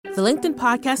The LinkedIn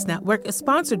Podcast Network is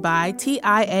sponsored by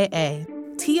TIAA.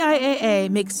 TIAA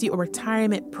makes you a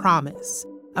retirement promise,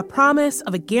 a promise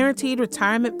of a guaranteed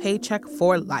retirement paycheck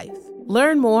for life.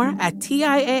 Learn more at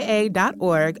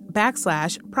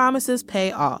TIAA.org/promises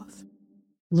pay off.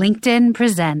 LinkedIn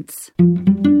presents.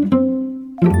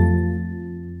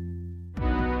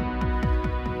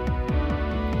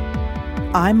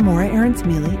 I'm Morra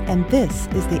Aarons-Mele, and this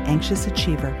is The Anxious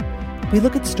Achiever. We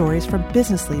look at stories from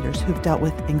business leaders who've dealt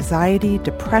with anxiety,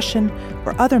 depression,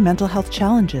 or other mental health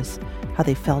challenges, how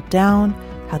they fell down,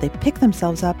 how they pick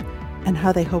themselves up, and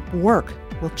how they hope work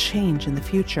will change in the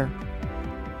future.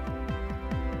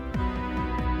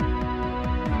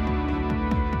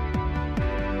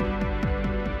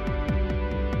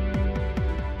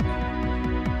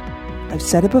 I've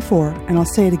said it before, and I'll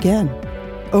say it again,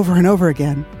 over and over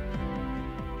again.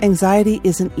 Anxiety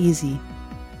isn't easy,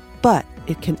 but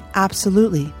it can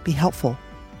absolutely be helpful.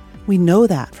 We know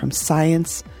that from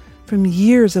science, from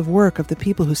years of work of the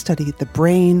people who study the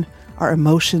brain, our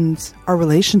emotions, our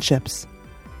relationships.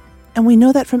 And we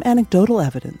know that from anecdotal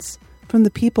evidence, from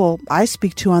the people I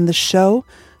speak to on the show,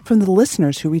 from the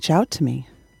listeners who reach out to me.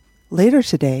 Later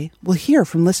today, we'll hear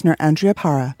from listener Andrea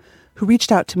Parra, who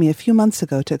reached out to me a few months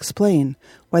ago to explain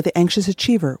why The Anxious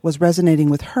Achiever was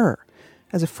resonating with her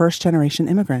as a first-generation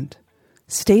immigrant.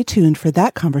 Stay tuned for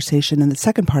that conversation in the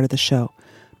second part of the show.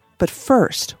 But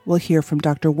first, we'll hear from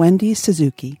Dr. Wendy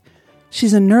Suzuki.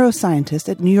 She's a neuroscientist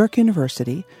at New York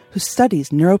University who studies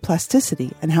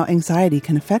neuroplasticity and how anxiety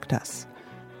can affect us.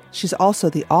 She's also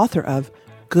the author of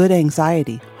Good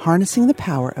Anxiety, Harnessing the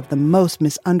Power of the Most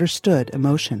Misunderstood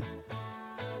Emotion.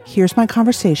 Here's my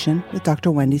conversation with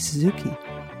Dr. Wendy Suzuki.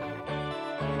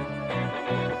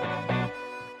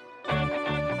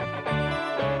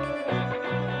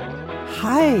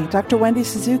 Hi, Dr. Wendy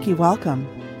Suzuki, welcome.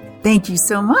 Thank you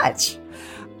so much.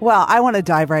 Well, I want to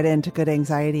dive right into Good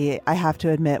Anxiety. I have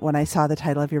to admit, when I saw the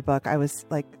title of your book, I was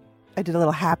like, I did a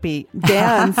little happy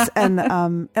dance, and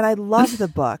I love the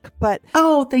book. But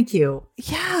oh, thank you.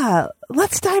 Yeah,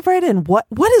 let's dive right in. What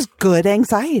is good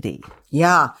anxiety?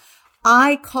 Yeah,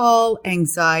 I call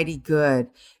anxiety good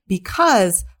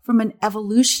because, from an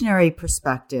evolutionary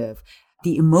perspective,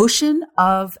 the emotion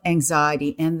of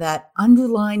anxiety and that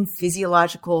underlying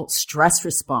physiological stress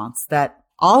response that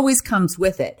always comes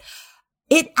with it,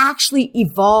 it actually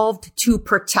evolved to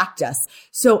protect us.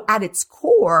 So at its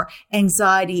core,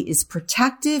 anxiety is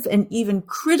protective and even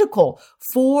critical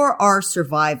for our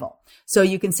survival. So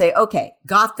you can say, okay,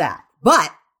 got that. But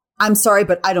I'm sorry,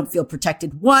 but I don't feel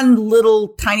protected one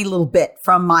tiny little bit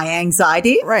from my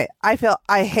anxiety. Right. I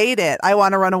hate it. I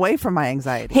want to run away from my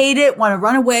anxiety. Hate it, want to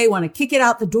run away, want to kick it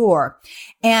out the door.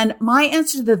 And my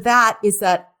answer to that is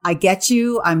that I get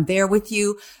you. I'm there with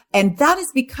you. And that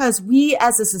is because we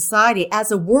as a society,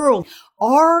 as a world,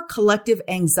 our collective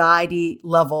anxiety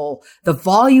level, the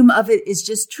volume of it is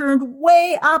just turned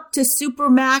way up to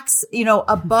supermax,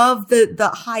 above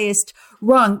the highest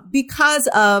rung because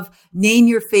of name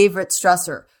your favorite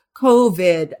stressor.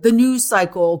 COVID, the news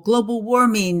cycle, global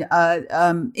warming,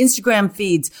 Instagram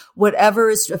feeds, whatever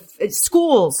is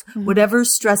schools, whatever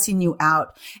is stressing you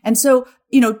out. And so,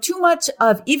 too much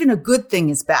of even a good thing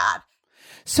is bad.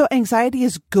 So anxiety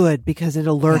is good because it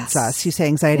alerts us. You say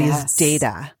anxiety is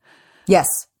data.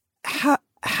 Yes.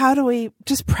 How do we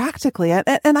just practically, and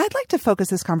I'd like to focus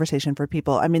this conversation for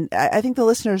people. I mean, I think the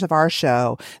listeners of our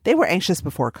show, they were anxious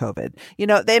before COVID.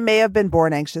 They may have been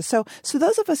born anxious. So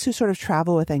those of us who sort of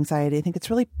travel with anxiety, I think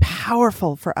it's really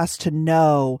powerful for us to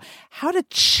know how to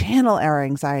channel our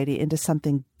anxiety into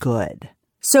something good.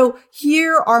 So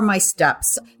here are my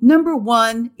steps. Number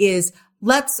one is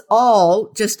let's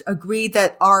all just agree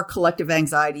that our collective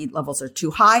anxiety levels are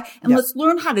too high, and let's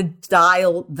learn how to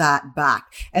dial that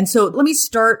back. And so let me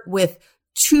start with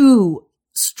two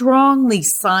strongly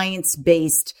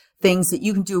science-based things that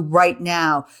you can do right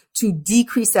now to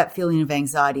decrease that feeling of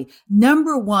anxiety.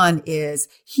 Number one is,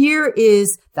 here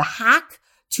is the hack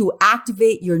to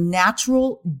activate your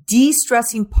natural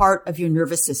de-stressing part of your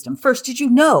nervous system. First, did you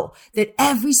know that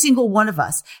every single one of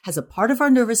us has a part of our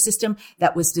nervous system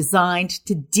that was designed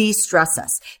to de-stress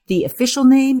us? The official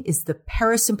name is the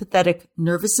parasympathetic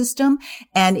nervous system,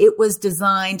 and it was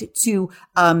designed to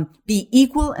be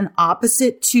equal and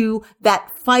opposite to that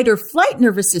fight or flight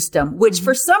nervous system, which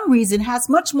for some reason has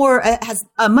has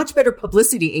a much better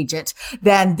publicity agent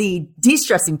than the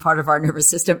de-stressing part of our nervous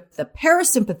system. The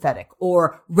parasympathetic,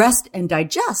 or rest and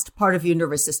digest part of your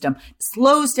nervous system,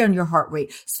 slows down your heart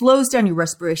rate, slows down your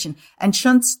respiration, and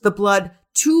shunts the blood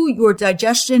to your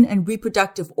digestion and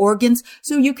reproductive organs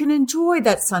so you can enjoy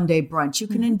that Sunday brunch. You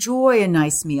can enjoy a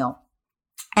nice meal.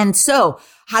 And so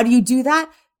how do you do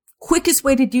that? quickest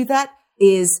way to do that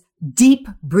is deep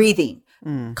breathing,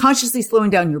 consciously slowing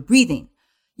down your breathing.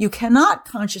 You cannot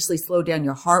consciously slow down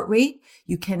your heart rate.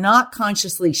 You cannot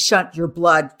consciously shunt your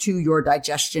blood to your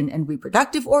digestion and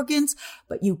reproductive organs,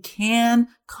 but you can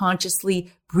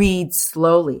consciously breathe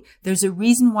slowly. There's a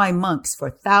reason why monks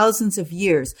for thousands of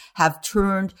years have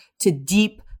turned to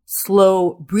deep,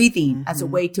 slow breathing as a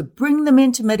way to bring them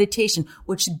into meditation,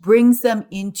 which brings them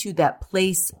into that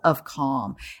place of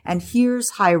calm. And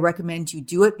here's how I recommend you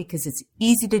do it because it's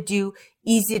easy to do,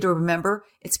 easy to remember.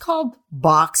 It's called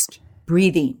boxed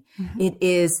breathing. It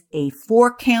is a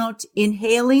 4 count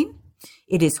inhaling.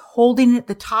 It is holding at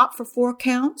the top for 4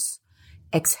 counts,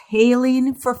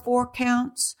 exhaling for 4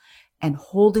 counts, and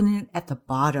holding it at the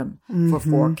bottom for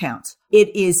 4 counts.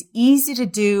 It is easy to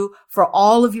do for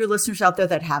all of your listeners out there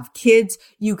that have kids.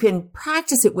 You can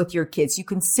practice it with your kids. You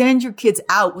can send your kids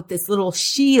out with this little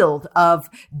shield of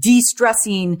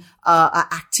de-stressing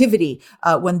activity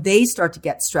when they start to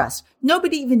get stressed.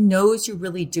 Nobody even knows you're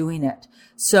really doing it.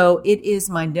 So it is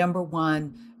my number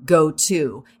one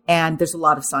go-to. And there's a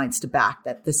lot of science to back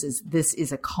that this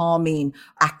is a calming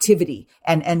activity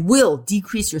and will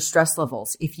decrease your stress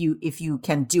levels if you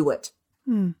can do it.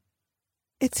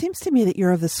 It seems to me that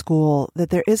you're of the school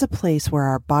that there is a place where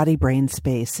our body-brain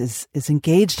space is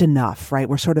engaged enough, right?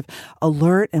 We're sort of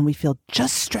alert and we feel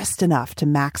just stressed enough to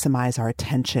maximize our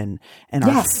attention and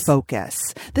our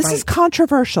focus. This is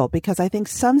controversial because I think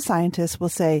some scientists will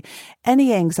say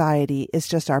any anxiety is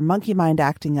just our monkey mind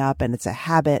acting up and it's a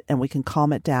habit and we can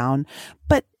calm it down.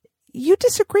 But you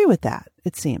disagree with that,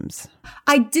 it seems.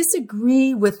 I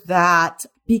disagree with that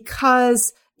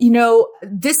because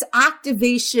this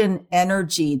activation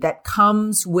energy that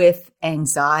comes with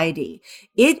anxiety,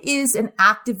 it is an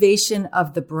activation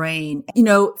of the brain.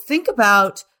 Think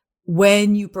about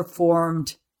when you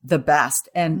performed the best.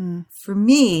 And for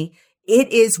me,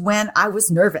 it is when I was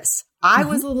nervous. I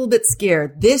was a little bit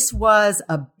scared. This was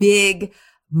a big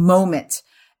moment.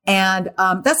 And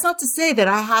that's not to say that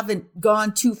I haven't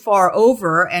gone too far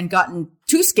over and gotten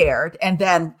too scared and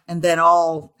then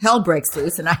all hell breaks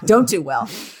loose and I don't do well.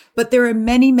 But there are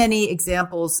many, many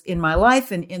examples in my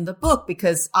life and in the book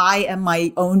because I am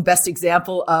my own best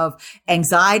example of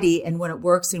anxiety and when it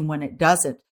works and when it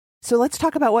doesn't. So let's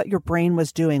talk about what your brain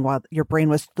was doing while your brain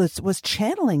was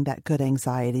channeling that good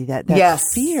anxiety, that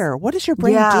fear. What is your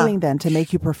brain doing then to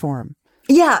make you perform?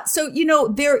 Yeah. So,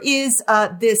 there is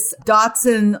this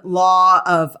Dodson law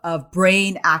of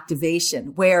brain activation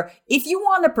where if you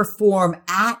want to perform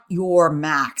at your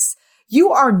max,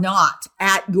 you are not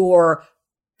at your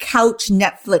couch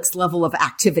Netflix level of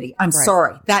activity. I'm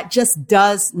sorry. That just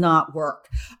does not work.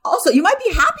 Also, you might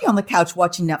be happy on the couch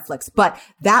watching Netflix, but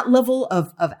that level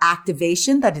of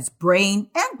activation, that is brain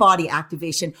and body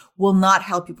activation, will not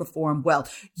help you perform well.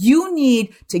 You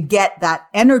need to get that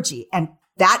energy, and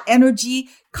that energy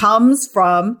comes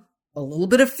from a little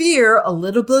bit of fear, a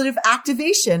little bit of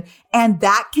activation, and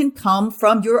that can come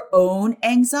from your own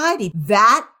anxiety.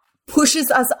 That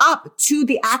pushes us up to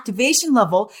the activation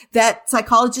level that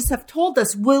psychologists have told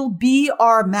us will be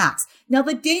our max. Now,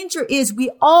 the danger is we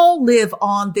all live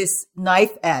on this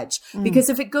knife edge because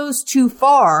if it goes too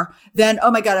far, then,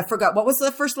 oh my God, I forgot. What was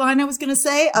the first line I was going to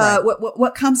say?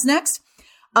 What comes next?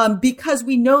 Because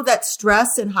we know that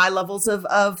stress and high levels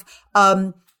of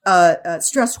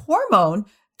stress hormone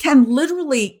can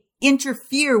literally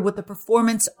interfere with the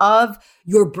performance of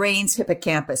your brain's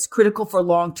hippocampus, critical for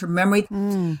long-term memory.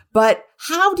 But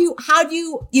how do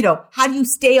you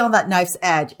stay on that knife's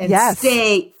edge and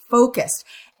stay focused?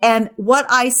 And what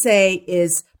I say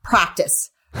is practice.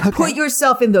 Okay. Put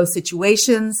yourself in those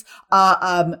situations.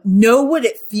 Know what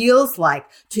it feels like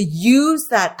to use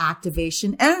that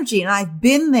activation energy. And I've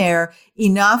been there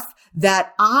enough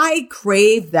that I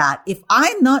crave that. If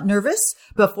I'm not nervous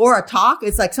before a talk,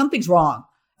 it's like something's wrong.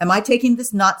 Am I taking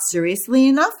this not seriously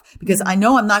enough? Because I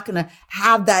know I'm not going to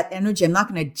have that energy. I'm not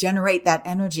going to generate that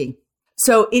energy.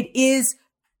 So it is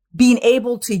being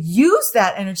able to use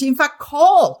that energy. In fact,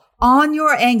 call on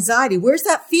your anxiety. Where's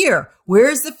that fear?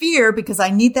 Where's the fear? Because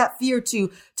I need that fear to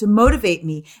motivate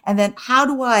me. And then how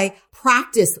do I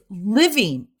practice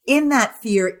living in that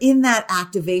fear, in that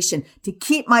activation to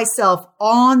keep myself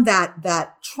on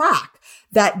that track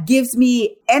that gives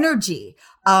me energy,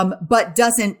 but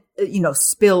doesn't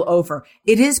spill over.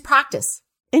 It is practice.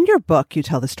 In your book, you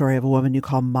tell the story of a woman you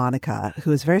call Monica,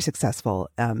 who is very successful.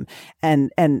 And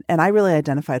I really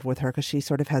identified with her because she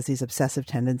sort of has these obsessive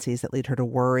tendencies that lead her to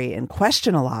worry and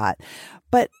question a lot.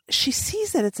 But she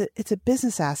sees that it's a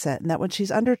business asset and that when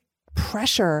she's under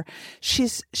pressure,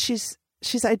 she's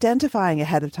she's identifying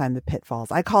ahead of time the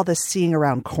pitfalls. I call this seeing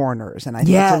around corners, and I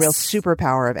think it's a real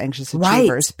superpower of anxious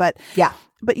achievers. But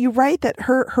But you write that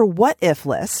her what if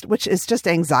list, which is just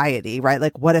anxiety, right?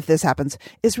 Like, what if this happens,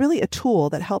 is really a tool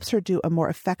that helps her do a more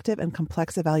effective and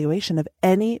complex evaluation of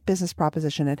any business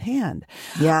proposition at hand.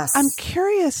 Yes. I'm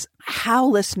curious how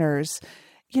listeners,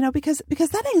 because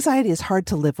that anxiety is hard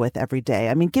to live with every day.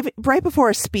 I mean, right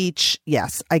before a speech,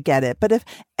 yes, I get it. But if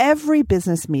every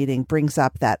business meeting brings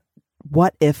up that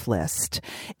what if list,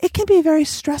 it can be very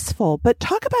stressful. But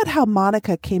talk about how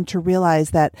Monica came to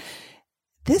realize that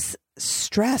this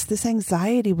stress, this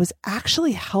anxiety was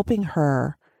actually helping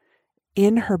her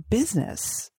in her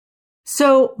business.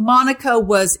 So Monica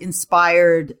was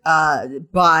inspired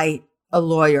by a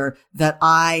lawyer that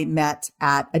I met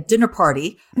at a dinner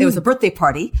party. It was a birthday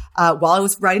party while I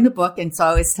was writing the book. And so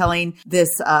I was telling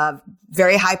this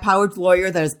very high-powered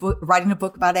lawyer that is writing a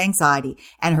book about anxiety.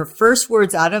 And her first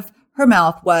words out of her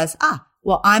mouth was,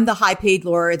 well, I'm the high-paid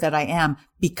lawyer that I am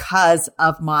because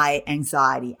of my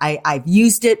anxiety. I've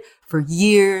used it for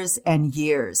years and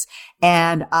years.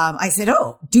 And I said,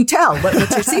 oh, do tell.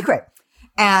 What's your secret?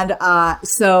 And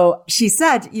so she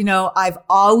said, I've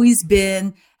always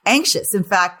been anxious. In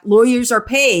fact, lawyers are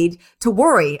paid to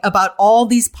worry about all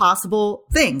these possible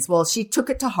things. Well, she took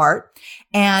it to heart.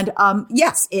 And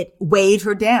yes, it weighed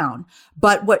her down.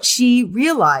 But what she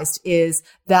realized is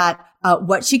that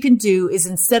what she can do is,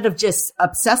 instead of just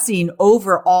obsessing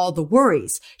over all the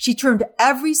worries, she turned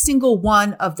every single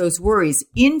one of those worries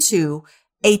into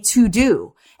a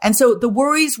to-do. And so the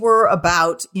worries were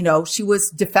about, she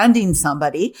was defending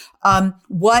somebody.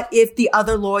 What if the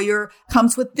other lawyer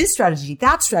comes with this strategy,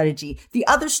 that strategy, the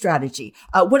other strategy?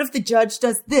 What if the judge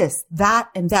does this, that,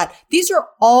 and that? These are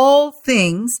all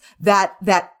things that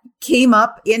came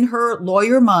up in her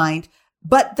lawyer mind,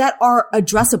 but that are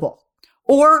addressable.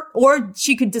 Or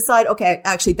she could decide, okay,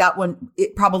 actually that one,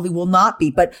 it probably will not be,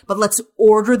 but let's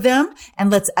order them and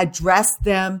let's address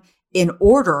them in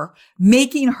order,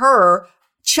 making her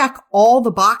check all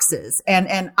the boxes.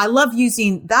 And I love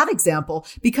using that example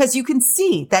because you can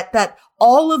see that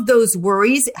all of those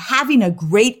worries, having a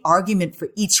great argument for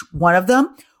each one of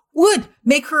them, would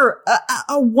make her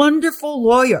a wonderful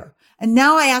lawyer. And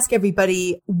now I ask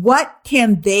everybody, what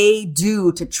can they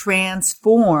do to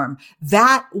transform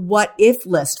that what if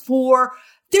list for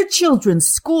their children's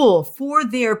school, for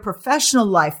their professional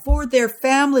life, for their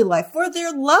family life, for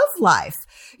their love life,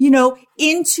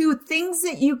 into things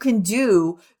that you can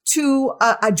do to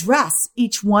address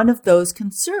each one of those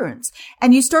concerns.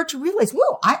 And you start to realize,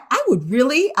 whoa, I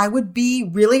would be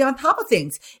really on top of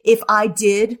things if I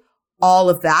did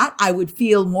all of that. I would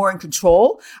feel more in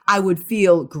control. I would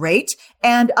feel great.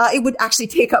 And it would actually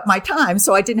take up my time.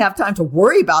 So I didn't have time to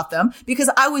worry about them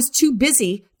because I was too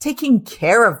busy taking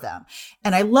care of them.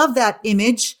 And I love that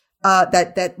image,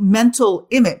 that mental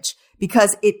image,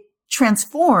 because it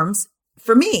transforms,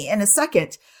 for me, in a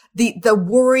second, the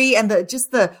worry and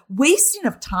the wasting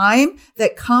of time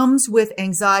that comes with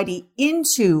anxiety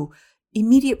into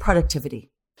immediate productivity.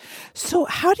 So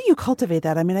how do you cultivate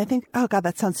that? I mean, I think, oh God,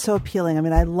 that sounds so appealing. I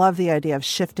mean, I love the idea of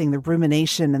shifting the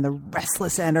rumination and the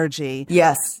restless energy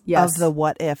of the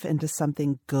what if into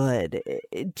something good.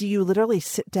 Do you literally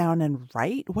sit down and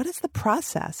write? What is the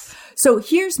process? So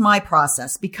here's my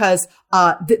process, because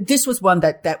this was one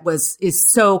that is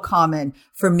so common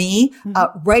for me.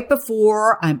 Right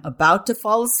before I'm about to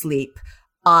fall asleep,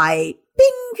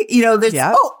 bing,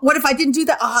 what if I didn't do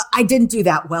that? I didn't do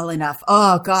that well enough.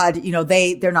 Oh God,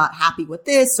 they're not happy with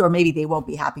this, or maybe they won't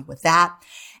be happy with that.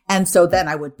 And so then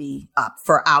I would be up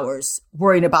for hours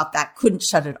worrying about that, couldn't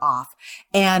shut it off.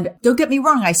 And don't get me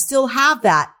wrong, I still have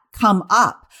that come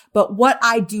up. But what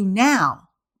I do now,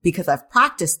 because I've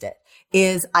practiced it,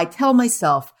 is I tell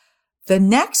myself the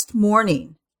next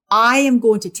morning, I am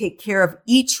going to take care of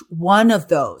each one of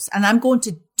those, and I'm going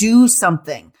to do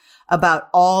something about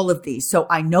all of these. So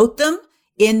I note them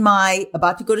in my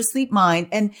about to go to sleep mind.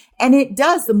 And it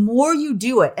does, the more you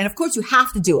do it, and of course you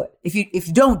have to do it. If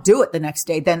you don't do it the next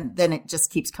day, then it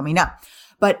just keeps coming up.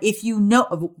 But if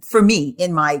for me,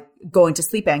 in my going to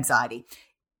sleep anxiety,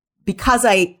 because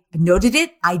I noted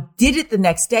it, I did it the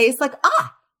next day. It's like,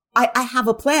 I have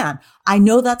a plan. I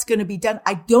know that's going to be done.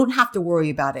 I don't have to worry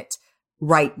about it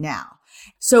right now.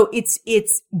 So it's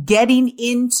getting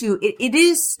into it. It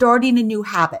is starting a new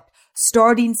habit.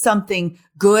 Starting something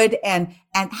good and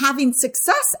having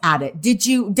success at it.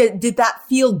 Did that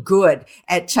feel good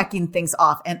at checking things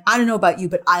off? And I don't know about you,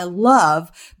 but I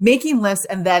love making lists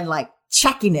and then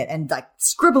checking it and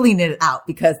scribbling it out,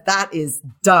 because that is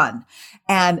done.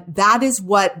 And that is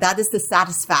the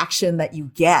satisfaction that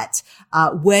you get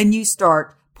when you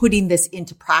start putting this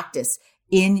into practice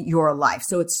in your life.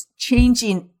 So it's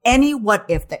changing any what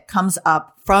if that comes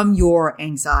up from your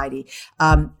anxiety,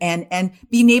 and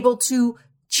being able to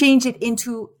change it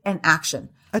into an action.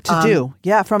 A to-do.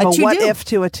 From a what if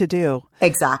to a to-do.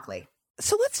 Exactly.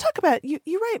 So let's talk about, you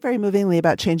write very movingly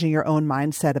about changing your own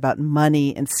mindset about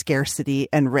money and scarcity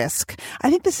and risk. I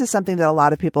think this is something that a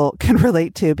lot of people can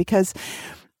relate to because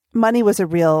money was a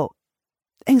real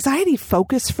anxiety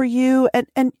focus for you.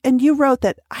 And you wrote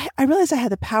that I realized I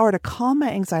had the power to calm my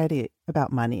anxiety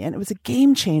about money, and it was a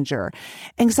game changer.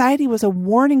 Anxiety was a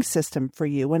warning system for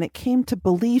you when it came to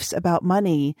beliefs about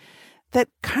money that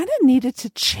kind of needed to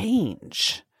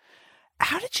change.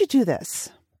 How did you do this?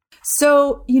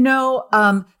 So,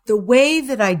 the way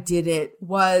that I did it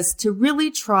was to really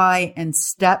try and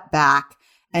step back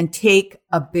and take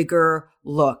a bigger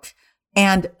look.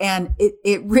 And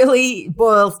it really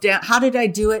boils down. How did I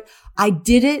do it? I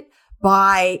did it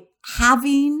by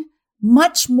having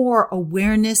much more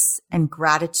awareness and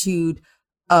gratitude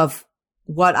of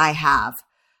what I have.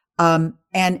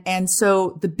 And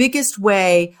so the biggest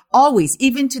way always,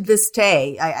 even to this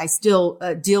day, I still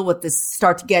deal with this,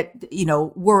 start to get,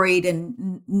 worried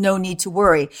and no need to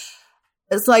worry.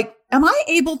 It's like, am I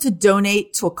able to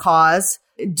donate to a cause?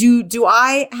 Do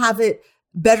I have it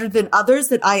better than others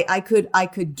that I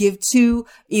could give to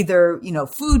either,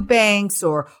 food banks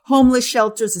or homeless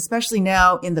shelters, especially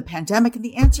now in the pandemic? And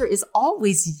the answer is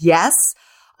always yes,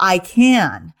 I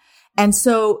can. And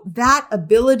so that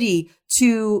ability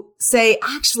to say,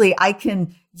 actually, I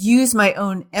can use my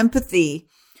own empathy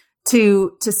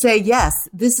to say, yes,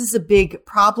 this is a big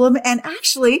problem. And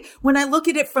actually, when I look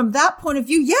at it from that point of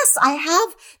view, yes, I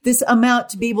have this amount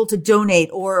to be able to donate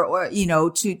or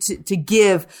to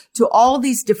give to all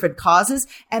these different causes.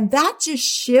 And that just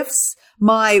shifts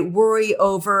my worry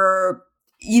over,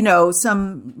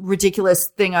 some ridiculous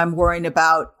thing I'm worrying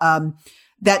about,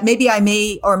 that maybe I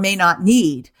may or may not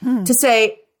need to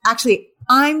say, actually,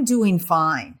 I'm doing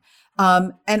fine.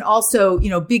 And also,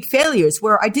 big failures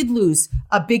where I did lose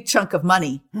a big chunk of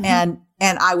money and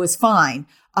I was fine.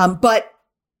 But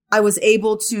I was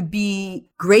able to be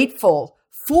grateful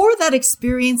for that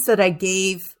experience that I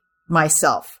gave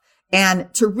myself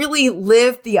and to really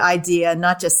live the idea,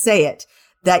 not just say it,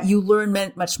 that you learn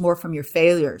much more from your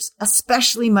failures,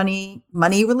 especially money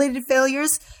related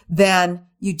failures than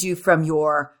you do from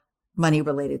your money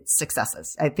related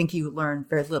successes. I think you learn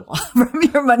very little from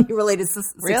your money related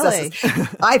successes. Really?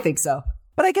 I think so.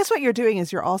 But I guess what you're doing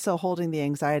is you're also holding the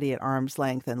anxiety at arm's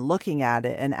length and looking at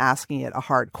it and asking it a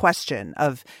hard question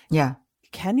of,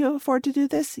 can you afford to do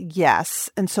this? Yes.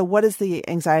 And so what is the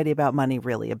anxiety about money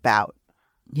really about?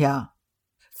 Yeah.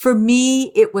 For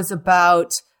me, it was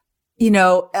about,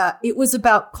 it was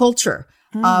about culture.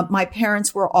 My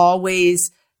parents were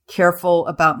always careful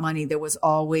about money. There was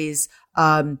always,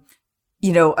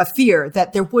 a fear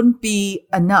that there wouldn't be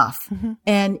enough.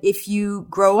 And if you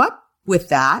grow up with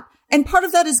that, and part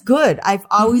of that is good. I've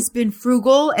always been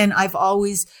frugal and I've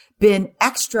always been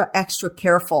extra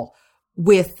careful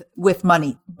with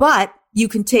money, but you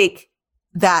can take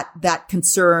that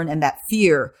concern and that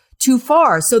fear too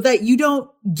far so that you don't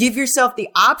give yourself the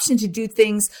option to do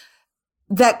things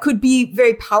that could be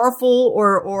very powerful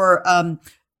or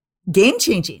game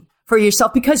changing for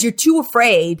yourself because you're too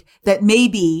afraid that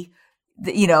maybe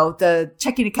the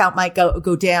checking account might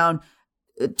go down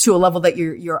to a level that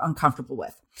you're uncomfortable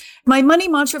with. My money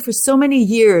mantra for so many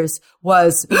years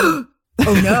was, oh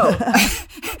no,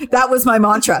 that was my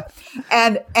mantra.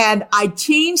 And I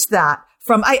changed that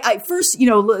from, I first,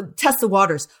 test the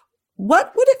waters.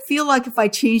 What would it feel like if I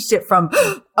changed it from,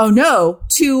 oh no,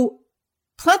 to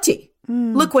plenty?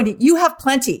 Look, Wendy, you have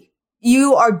plenty.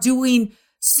 You are doing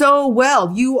so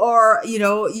well. You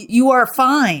are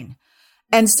fine.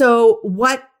 And so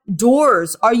what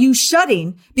doors are you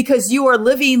shutting because you are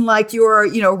living like you're,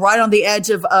 right on the edge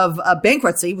of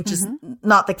bankruptcy, which is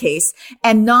not the case,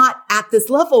 and not at this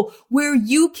level where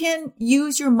you can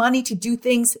use your money to do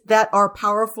things that are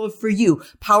powerful for you,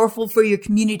 powerful for your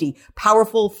community,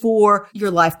 powerful for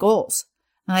your life goals.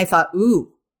 And I thought,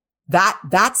 ooh,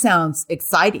 that sounds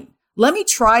exciting. Let me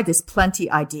try this plenty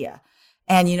idea.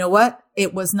 And you know what?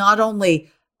 It was not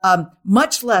only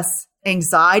much less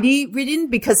anxiety ridden,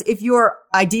 because if your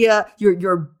idea,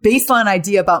 your baseline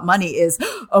idea about money is,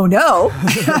 oh no,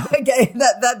 okay,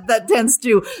 that tends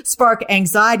to spark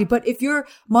anxiety. But if your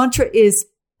mantra is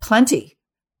plenty,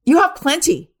 you have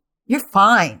plenty, you're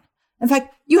fine. In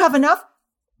fact, you have enough,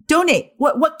 donate.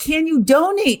 What can you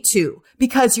donate to?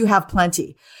 Because you have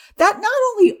plenty. That not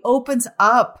only opens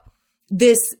up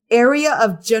this area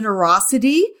of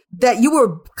generosity that you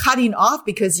were cutting off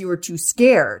because you were too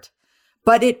scared,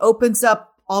 but it opens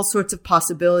up all sorts of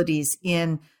possibilities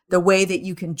in the way that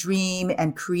you can dream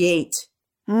and create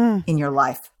in your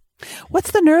life.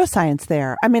 What's the neuroscience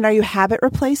there? I mean, are you habit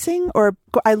replacing? Or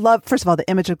I love, first of all, the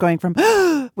image of going from,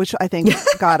 which I think,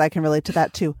 God, I can relate to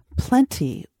that too,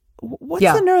 plenty. What's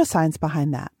the neuroscience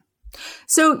behind that?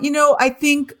 So, I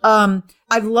think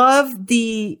I love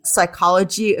the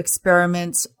psychology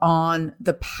experiments on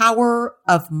the power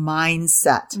of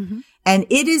mindset. And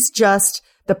it is just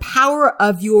the power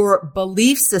of your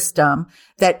belief system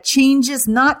that changes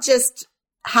not just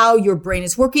how your brain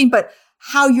is working, but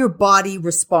how your body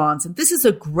responds. And this is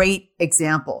a great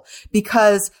example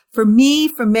because for me,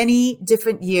 for many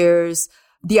different years,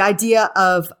 the idea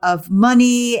of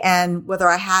money and whether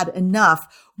I had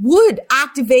enough would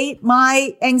activate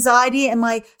my anxiety and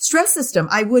my stress system.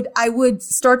 I would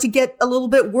start to get a little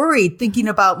bit worried thinking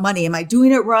about money. Am I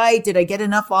doing it right? Did I get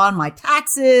enough on my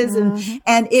taxes?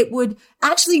 And it would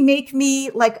actually make me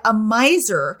like a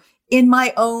miser in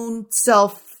my own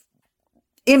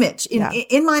self-image,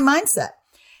 in my mindset.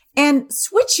 And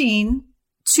switching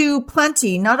to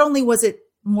plenty, not only was it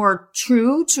more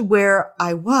true to where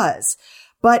I was,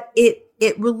 but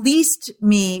it released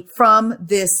me from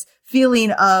this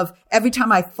feeling of every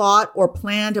time I thought or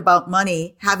planned about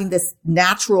money, having this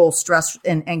natural stress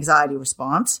and anxiety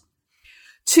response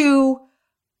to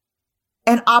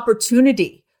an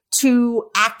opportunity, to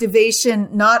activation,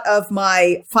 not of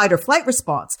my fight or flight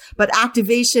response, but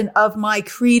activation of my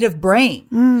creative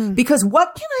brain. Because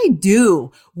what can I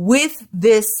do with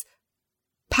this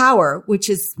power, which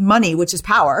is money, which is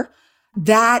power,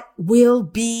 that will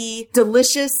be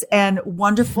delicious and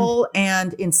wonderful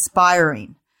and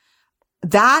inspiring?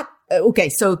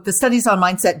 So the studies on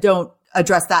mindset don't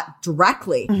address that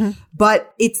directly,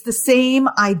 but it's the same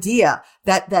idea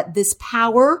that this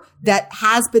power that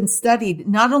has been studied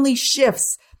not only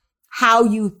shifts how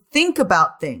you think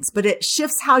about things, but it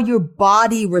shifts how your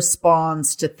body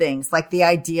responds to things, like the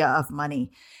idea of money.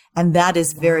 And that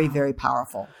is very, very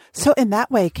powerful. So in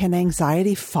that way, can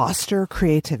anxiety foster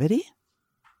creativity?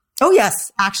 Oh,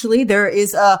 yes. Actually, there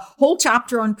is a whole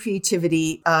chapter on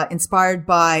creativity inspired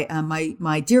by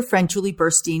my dear friend, Julie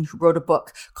Burstein, who wrote a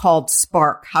book called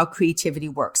Spark, How Creativity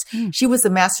Works. She was the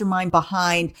mastermind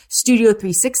behind Studio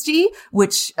 360,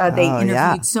 which they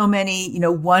interviewed so many,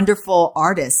 wonderful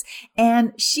artists.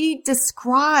 And she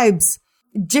describes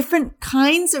different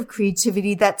kinds of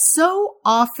creativity that so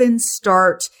often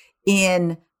start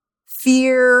in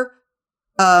fear,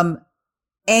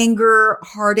 anger,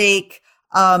 heartache,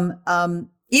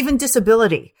 even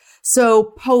disability. So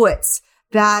poets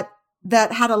that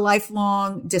had a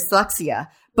lifelong dyslexia,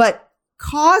 but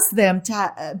caused them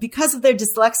to, because of their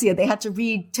dyslexia, they had to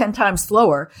read 10 times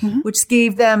slower, which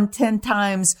gave them 10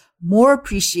 times more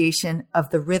appreciation of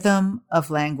the rhythm of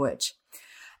language.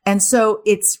 And so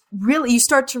it's really, you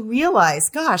start to realize,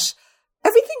 gosh,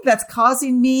 everything that's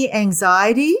causing me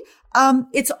anxiety,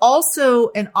 it's also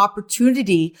an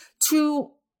opportunity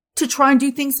to try and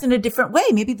do things in a different way.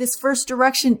 Maybe this first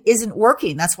direction isn't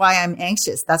working. That's why I'm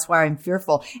anxious. That's why I'm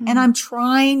fearful. And I'm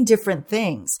trying different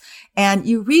things. And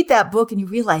you read that book and you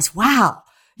realize, wow,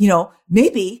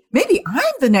 maybe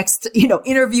I'm the next,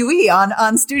 interviewee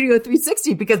on Studio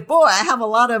 360 because boy, I have a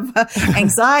lot of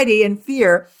anxiety and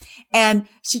fear. And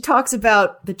she talks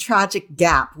about the tragic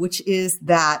gap, which is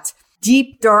that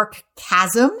deep, dark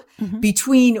chasm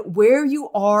between where you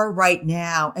are right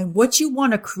now and what you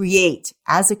want to create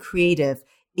as a creative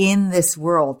in this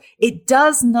world. It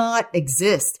does not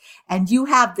exist. And you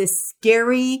have this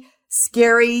scary,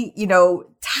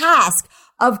 task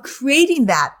of creating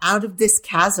that out of this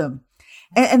chasm.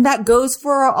 And that goes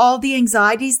for all the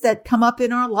anxieties that come up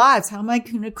in our lives. How am I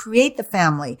going to create the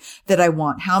family that I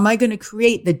want? How am I going to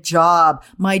create the job,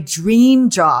 my dream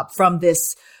job from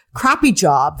this crappy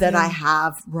job that I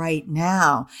have right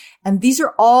now? And these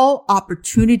are all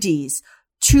opportunities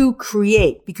to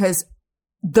create, because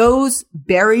those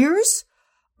barriers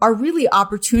are really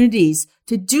opportunities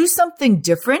to do something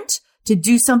different, to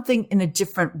do something in a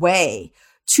different way,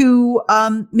 to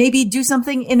maybe do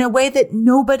something in a way that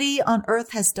nobody on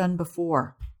earth has done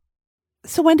before.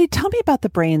 So Wendy, tell me about the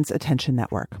brain's attention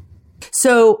network.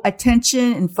 So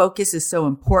attention and focus is so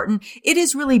important. It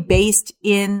is really based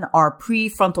in our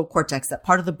prefrontal cortex, that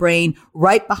part of the brain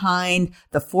right behind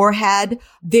the forehead.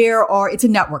 It's a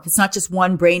network. It's not just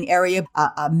one brain area.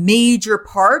 A major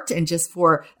part, and just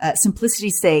for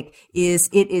simplicity's sake,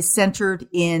 it is centered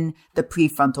in the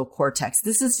prefrontal cortex.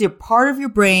 This is your part of your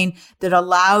brain that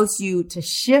allows you to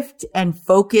shift and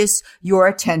focus your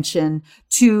attention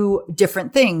to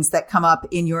different things that come up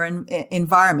in your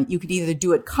environment. You could either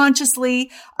do it consciously,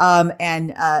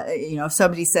 if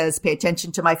somebody says, pay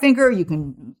attention to my finger, you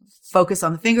can focus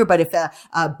on the finger, but if a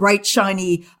bright,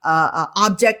 shiny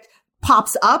object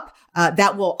pops up,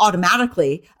 that will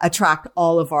automatically attract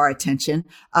all of our attention.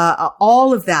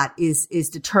 All of that is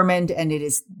determined, and it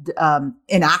is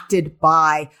enacted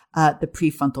by the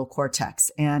prefrontal cortex.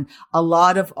 And a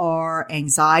lot of our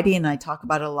anxiety, and I talk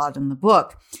about it a lot in the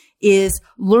book, is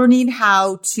learning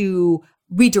how to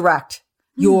redirect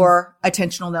your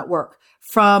attentional network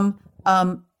from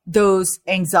those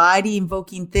anxiety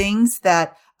invoking things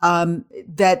that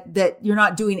you're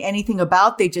not doing anything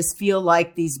about. They just feel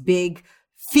like these big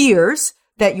fears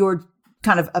that you're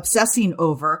kind of obsessing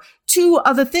over, to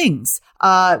other things.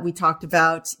 We talked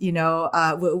about,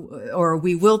 or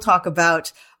we will talk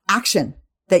about action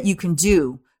that you can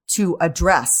do to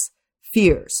address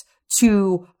fears,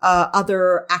 to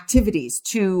other activities,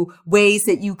 to ways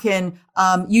that you can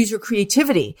use your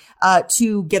creativity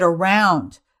to get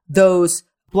around those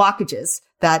blockages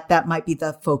that might be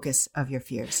the focus of your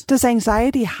fears. Does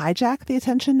anxiety hijack the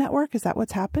attention network? Is that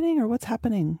what's happening, or what's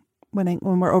happening when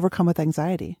we're overcome with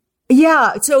anxiety?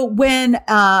 Yeah. So when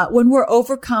we're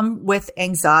overcome with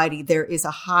anxiety, there is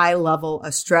a high level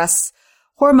of stress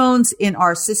hormones in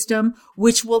our system,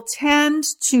 which will tend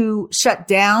to shut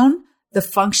down the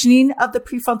functioning of the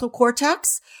prefrontal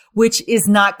cortex, which is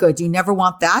not good. You never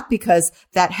want that, because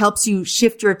that helps you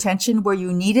shift your attention where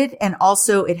you need it. And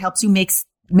also it helps you make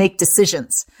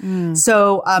decisions.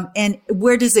 So, and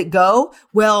where does it go?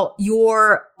 Well,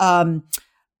 your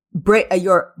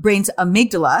brain's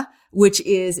amygdala, which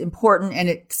is important, and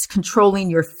it's controlling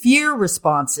your fear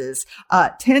responses,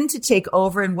 tend to take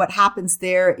over. And what happens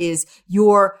there is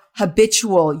your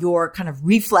kind of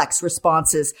reflex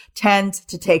responses tend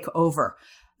to take over.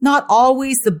 Not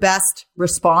always the best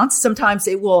response. Sometimes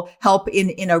it will help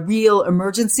in a real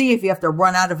emergency if you have to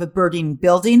run out of a burning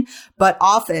building. But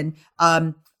often,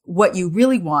 what you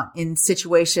really want in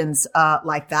situations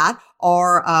like that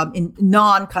are in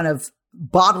non kind of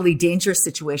bodily dangerous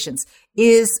situations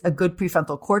is a good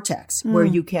prefrontal cortex where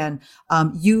you can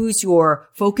use your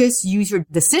focus, use your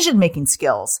decision-making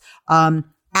skills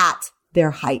at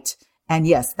their height. And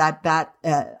yes, that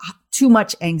too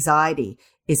much anxiety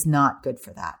is not good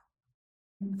for that.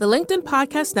 The LinkedIn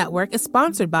Podcast Network is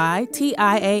sponsored by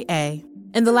TIAA.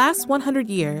 In the last 100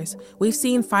 years, we've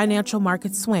seen financial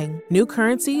markets swing, new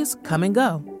currencies come and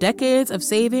go, decades of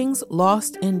savings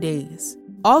lost in days,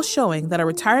 all showing that a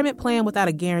retirement plan without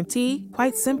a guarantee,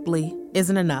 quite simply,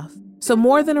 isn't enough. So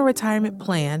more than a retirement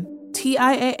plan,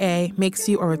 TIAA makes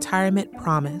you a retirement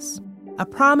promise. A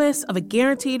promise of a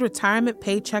guaranteed retirement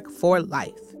paycheck for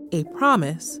life. A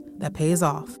promise that pays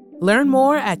off. Learn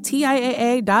more at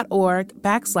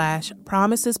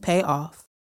TIAA.org/promisespayoff.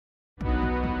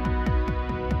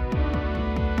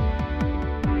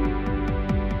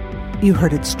 You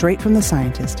heard it straight from the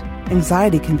scientist.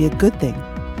 Anxiety can be a good thing.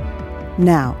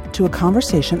 Now, to a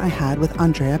conversation I had with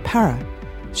Andrea Parra.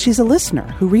 She's a listener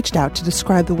who reached out to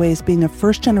describe the ways being a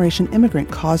first-generation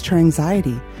immigrant caused her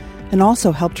anxiety and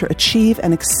also helped her achieve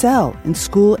and excel in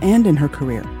school and in her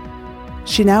career.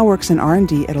 She now works in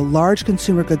R&D at a large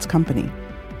consumer goods company,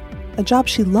 a job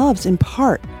she loves in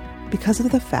part because of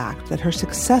the fact that her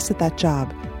success at that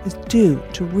job is due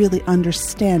to really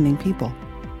understanding people.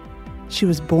 She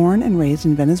was born and raised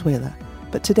in Venezuela,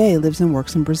 but today lives and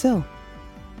works in Brazil.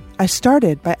 I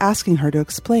started by asking her to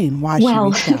explain why she reached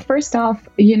out. Well, first off,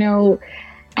 I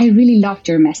really loved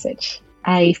your message.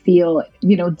 I feel,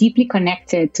 deeply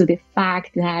connected to the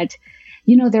fact that,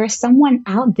 there is someone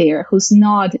out there who's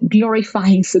not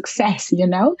glorifying success,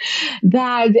 that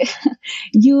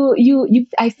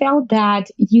I felt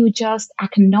that you just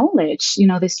acknowledge,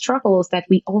 the struggles that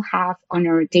we all have on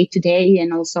our day-to-day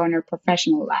and also on our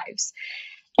professional lives.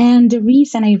 And the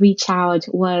reason I reached out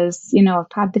was,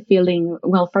 I've had the feeling,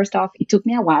 well, first off, it took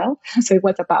me a while. So it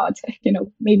was about,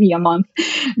 maybe a month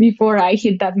before I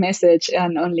hit that message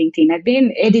on LinkedIn. I'd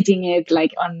been editing it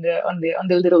like on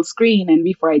the little screen and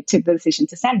before I took the decision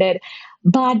to send it.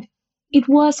 But it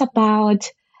was about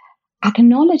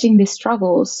acknowledging the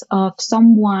struggles of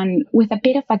someone with a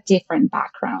bit of a different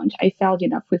background. I felt,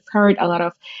 we've heard a lot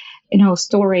of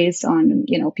stories on,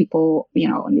 people,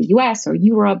 in the US or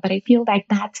Europe, but I feel like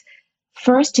that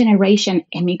first generation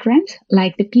immigrant,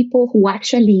 like the people who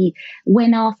actually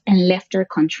went off and left their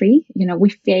country, we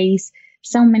face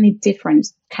so many different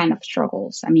kind of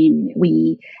struggles. I mean,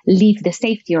 we leave the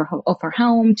safety of our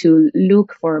home to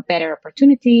look for better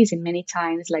opportunities, and many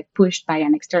times like pushed by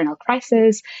an external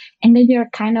crisis. And then you're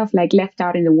kind of like left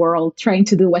out in the world trying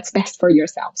to do what's best for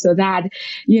yourself. So that,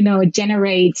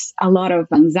 generates a lot of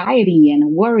anxiety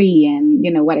and worry. And,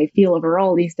 what I feel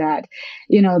overall is that,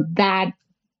 that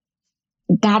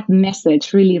that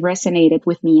message really resonated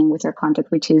with me and with her content,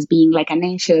 which is being like an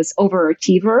anxious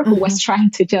overachiever who was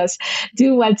trying to just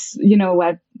do what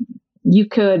you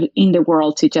could in the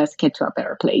world to just get to a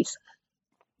better place.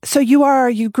 So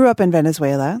you grew up in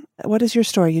Venezuela. What is your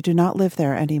story? You do not live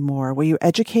there anymore. Were you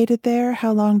educated there?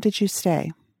 How long did you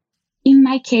stay? In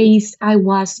my case, I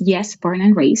was, yes, born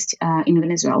and raised in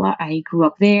Venezuela. I grew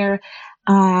up there.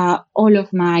 All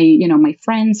of my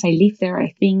friends, I lived there,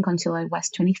 I think, until I was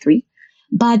 23.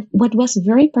 But what was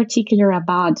very particular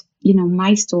about,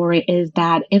 my story is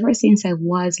that ever since I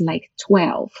was like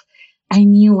 12, I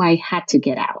knew I had to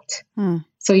get out.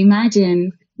 So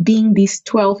imagine being this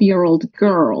 12-year-old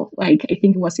girl, like I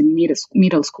think it was in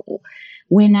middle school,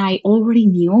 when I already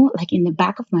knew, like in the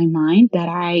back of my mind, that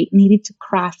I needed to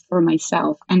craft for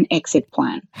myself an exit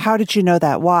plan. How did you know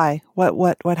that? Why?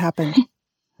 What happened?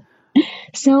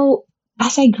 So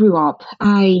as I grew up,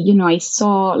 I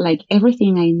saw like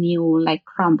everything I knew like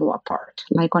crumble apart.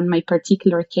 Like on my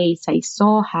particular case, I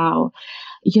saw how,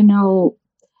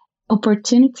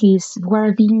 opportunities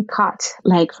were being cut.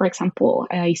 Like, for example,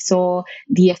 I saw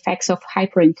the effects of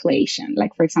hyperinflation.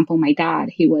 Like, for example, my dad,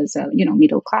 he was,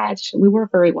 middle class. We were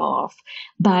very well off.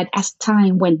 But as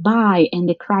time went by and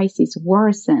the crisis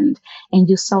worsened, and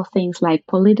you saw things like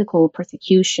political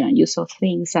persecution, you saw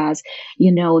things as,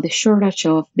 the shortage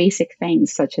of basic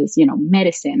things such as,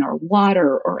 medicine or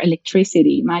water or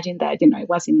electricity. Imagine that, I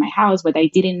was in my house, but I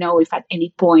didn't know if at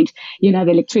any point, the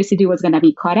electricity was going to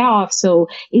be cut off. So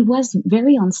it was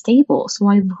very unstable. So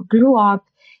I grew up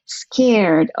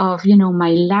scared of, my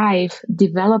life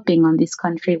developing on this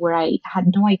country where I had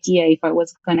no idea if I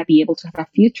was going to be able to have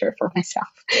a future for myself.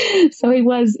 So it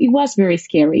was very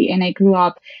scary. And I grew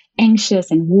up anxious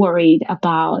and worried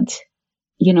about,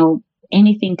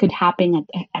 anything could happen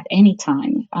at any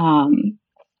time.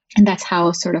 And that's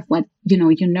how sort of what,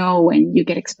 when you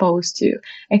get exposed to.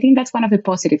 I think that's one of the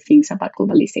positive things about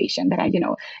globalization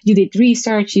that you did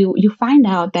research, you find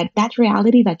out that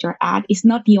reality that you're at is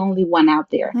not the only one out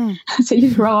there. So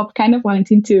you grow up kind of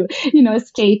wanting to,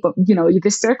 escape, the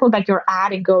circle that you're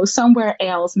at and go somewhere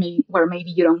else where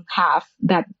maybe you don't have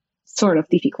that sort of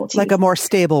difficulty. Like a more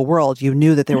stable world. You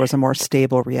knew that there was a more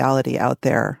stable reality out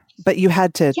there, but you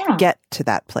had to get to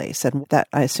that place. And that,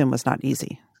 I assume, was not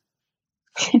easy.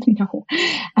 No,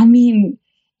 and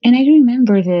I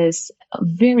remember this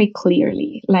very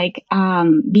clearly, like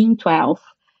being 12,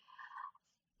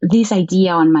 this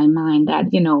idea on my mind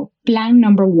that, plan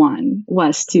number 1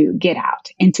 was to get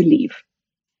out and to leave.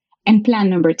 And plan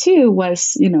number 2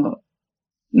 was,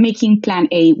 making plan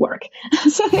A work.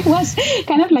 So there was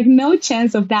kind of like no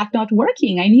chance of that not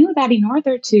working. I knew that in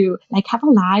order to like have a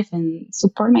life and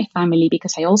support my family,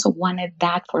 because I also wanted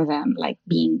that for them, like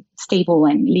being stable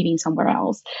and living somewhere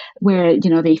else where,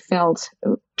 they felt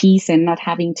peace and not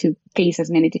having to face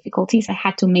as many difficulties, I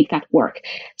had to make that work.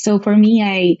 So for me,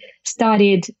 I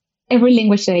studied every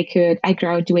language that I could. I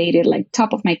graduated like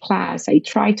top of my class. I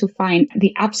tried to find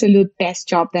the absolute best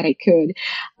job that I could.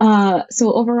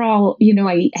 So overall,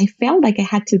 I felt like I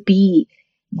had to be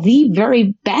the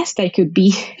very best I could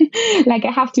be. Like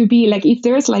I have to be like, if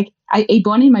there's like a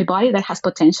bone in my body that has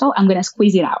potential, I'm going to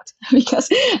squeeze it out because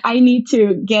I need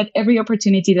to get every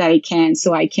opportunity that I can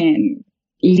so I can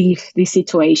leave this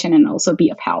situation and also be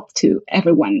of help to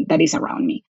everyone that is around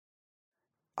me.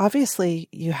 Obviously,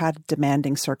 you had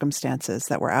demanding circumstances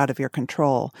that were out of your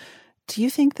control. Do you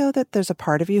think, though, that there's a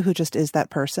part of you who just is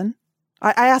that person?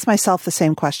 I ask myself the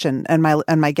same question and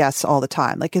my guests all the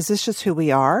time. Like, is this just who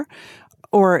we are?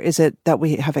 Or is it that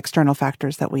we have external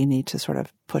factors that we need to sort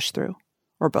of push through?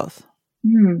 Or both?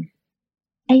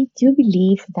 I do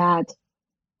believe that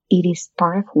it is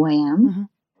part of who I am. Mm-hmm.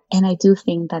 And I do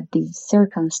think that these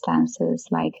circumstances,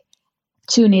 like,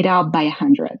 tune it up by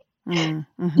 100.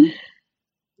 Mm-hmm.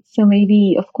 So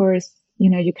maybe, of course,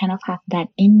 you kind of have that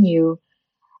in you,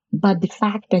 but the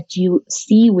fact that you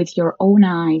see with your own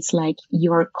eyes, like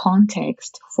your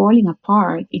context falling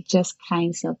apart, it just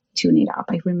kind of tune it up.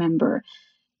 I remember,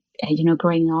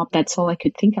 growing up, that's all I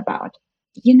could think about.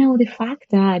 The fact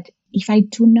that if I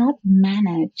do not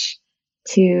manage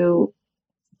to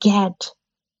get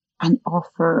an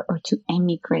offer or to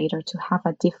emigrate or to have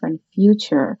a different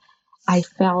future, I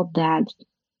felt that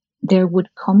there would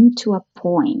come to a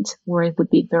point where it would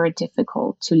be very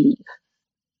difficult to leave.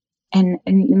 And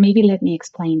maybe let me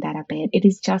explain that a bit. It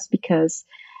is just because,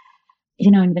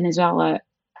 in Venezuela,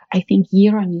 I think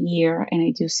year on year, and I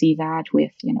do see that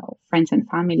with, friends and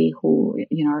family who,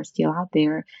 are still out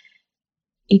there,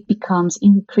 it becomes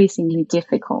increasingly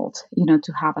difficult,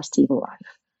 to have a stable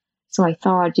life. So I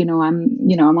thought,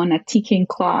 I'm on a ticking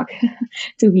clock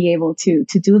to be able to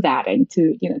do that and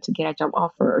to get a job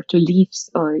offer or to leave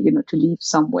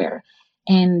somewhere.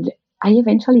 And I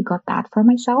eventually got that for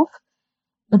myself.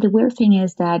 But the weird thing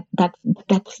is that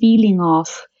feeling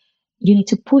of you need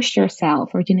to push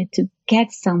yourself or you need to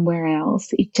get somewhere else,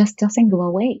 it just doesn't go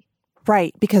away.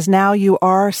 Right. Because now you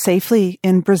are safely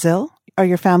in Brazil. Are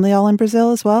your family all in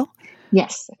Brazil as well?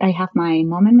 Yes. I have my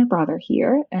mom and my brother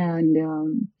here,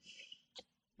 and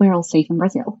we're all safe in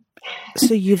Brazil.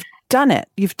 So you've done it.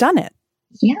 You've done it.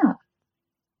 Yeah.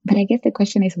 But I guess the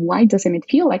question is, why doesn't it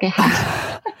feel like I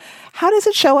have? How does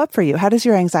it show up for you? How does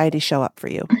your anxiety show up for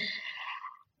you?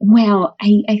 Well,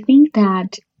 I think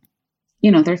that,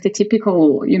 there's the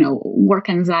typical, work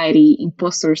anxiety,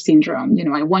 imposter syndrome.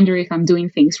 I wonder if I'm doing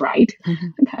things right.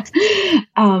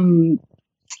 Mm-hmm.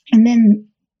 And then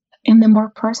in the more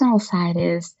personal side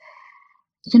is,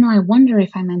 I wonder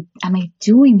if am I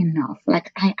doing enough?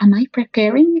 Like, am I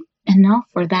preparing enough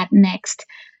for that next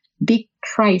big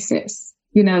crisis,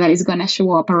 that is going to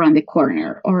show up around the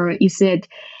corner? Or is it,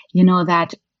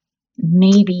 that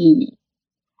maybe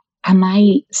am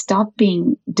I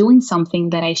stopping doing something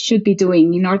that I should be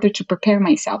doing in order to prepare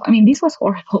myself? I mean, this was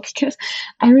horrible because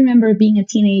I remember being a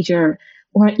teenager,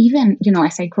 or even,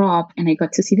 as I grew up and I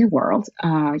got to see the world,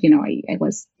 I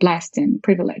was blessed and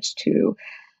privileged to,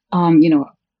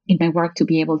 in my work to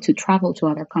be able to travel to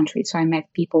other countries. So I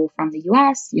met people from the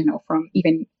US, from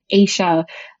even Asia,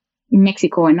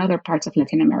 Mexico, and other parts of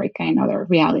Latin America and other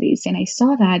realities. And I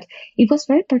saw that it was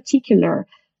very particular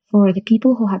for the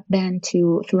people who have been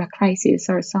through a crisis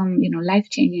or some,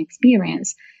 life-changing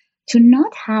experience to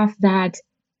not have that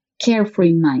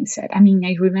carefree mindset. I mean,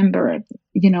 I remember,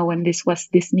 when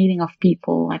this meeting of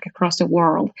people like across the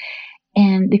world,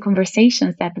 and the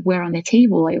conversations that were on the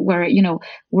table were,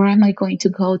 where am I going to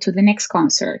go to the next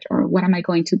concert, or what am I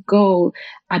going to go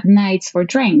at nights for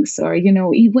drinks, or,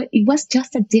 it was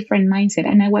just a different mindset.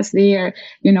 And I was there,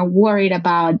 worried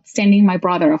about sending my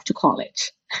brother off to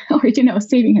college or,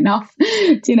 saving enough,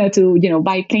 to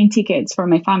buy plane tickets for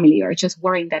my family, or just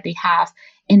worrying that they have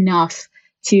enough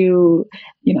to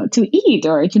eat,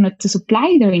 or, to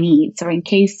supply their needs, or in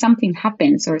case something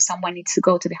happens or someone needs to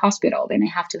go to the hospital, then I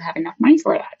have to have enough money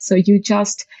for that. So I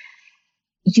guess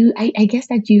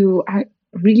that you are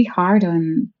really hard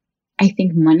on, I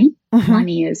think, money. Mm-hmm.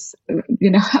 Money is,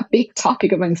 a big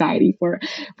topic of anxiety for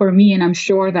me. And I'm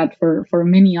sure that for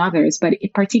many others, but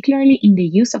particularly in the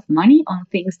use of money on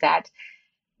things that,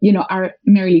 are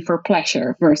merely for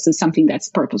pleasure versus something that's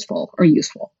purposeful or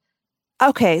useful.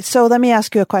 Okay, so let me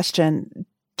ask you a question.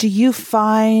 Do you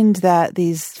find that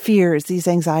these fears, these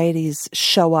anxieties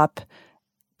show up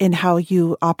in how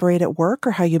you operate at work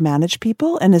or how you manage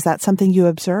people? And is that something you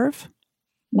observe?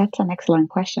 That's an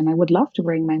excellent question. I would love to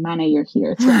bring my manager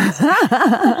here.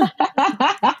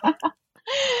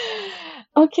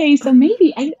 Okay, so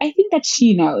maybe I think that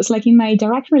she knows. Like in my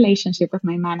direct relationship with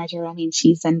my manager, I mean,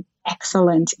 she's an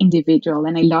excellent individual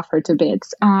and I love her to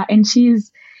bits. And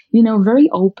she's very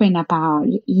open about,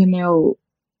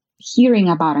 hearing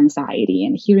about anxiety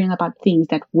and hearing about things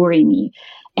that worry me.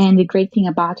 And the great thing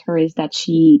about her is that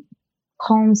she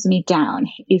calms me down.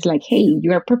 It's like, hey,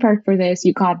 you are prepared for this.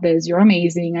 You got this. You're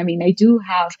amazing. I mean, I do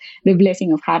have the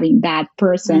blessing of having that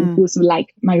person who's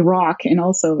like my rock. And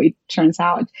also it turns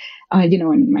out,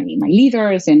 and my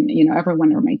leaders and,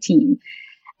 everyone on my team.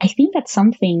 I think that's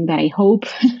something that I hope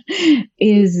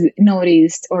is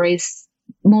noticed or is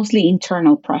mostly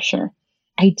internal pressure.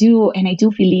 I do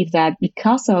believe that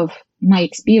because of my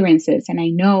experiences, and I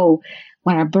know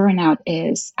what a burnout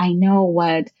is, I know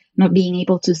what not being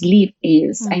able to sleep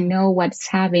is, I know what's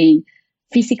having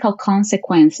physical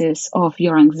consequences of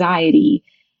your anxiety.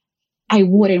 I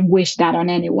wouldn't wish that on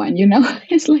anyone,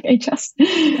 It's like I just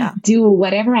do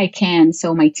whatever I can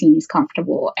so my team is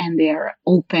comfortable and they're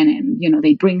open and,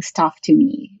 they bring stuff to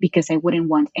me because I wouldn't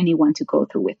want anyone to go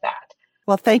through with that.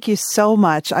 Well, thank you so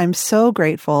much. I'm so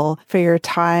grateful for your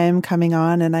time coming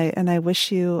on, and I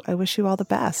wish you all the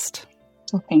best.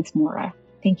 Well, thanks, Morra.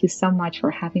 Thank you so much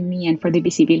for having me and for the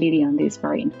visibility on these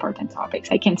very important topics.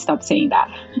 I can't stop saying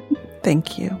that.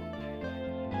 Thank you.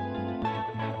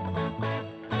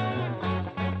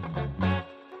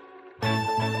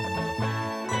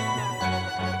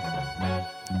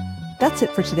 That's it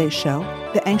for today's show.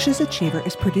 The Anxious Achiever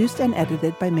is produced and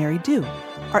edited by Mary Dew.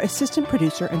 Our assistant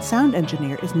producer and sound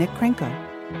engineer is Nick Krenko.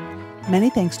 Many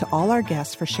thanks to all our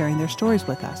guests for sharing their stories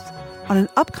with us. On an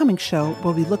upcoming show,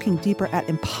 we'll be looking deeper at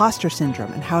imposter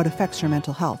syndrome and how it affects your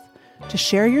mental health. To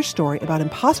share your story about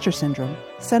imposter syndrome,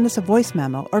 send us a voice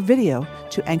memo or video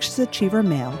to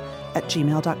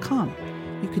anxiousachievermail@gmail.com.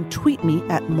 You can tweet me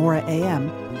at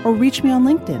MorraAM or reach me on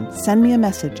LinkedIn. Send me a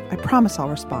message. I promise I'll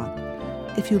respond.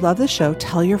 If you love the show,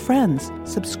 tell your friends,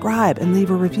 subscribe, and leave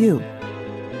a review.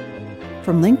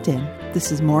 From LinkedIn,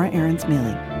 this is Morra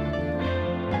Aarons-Mele.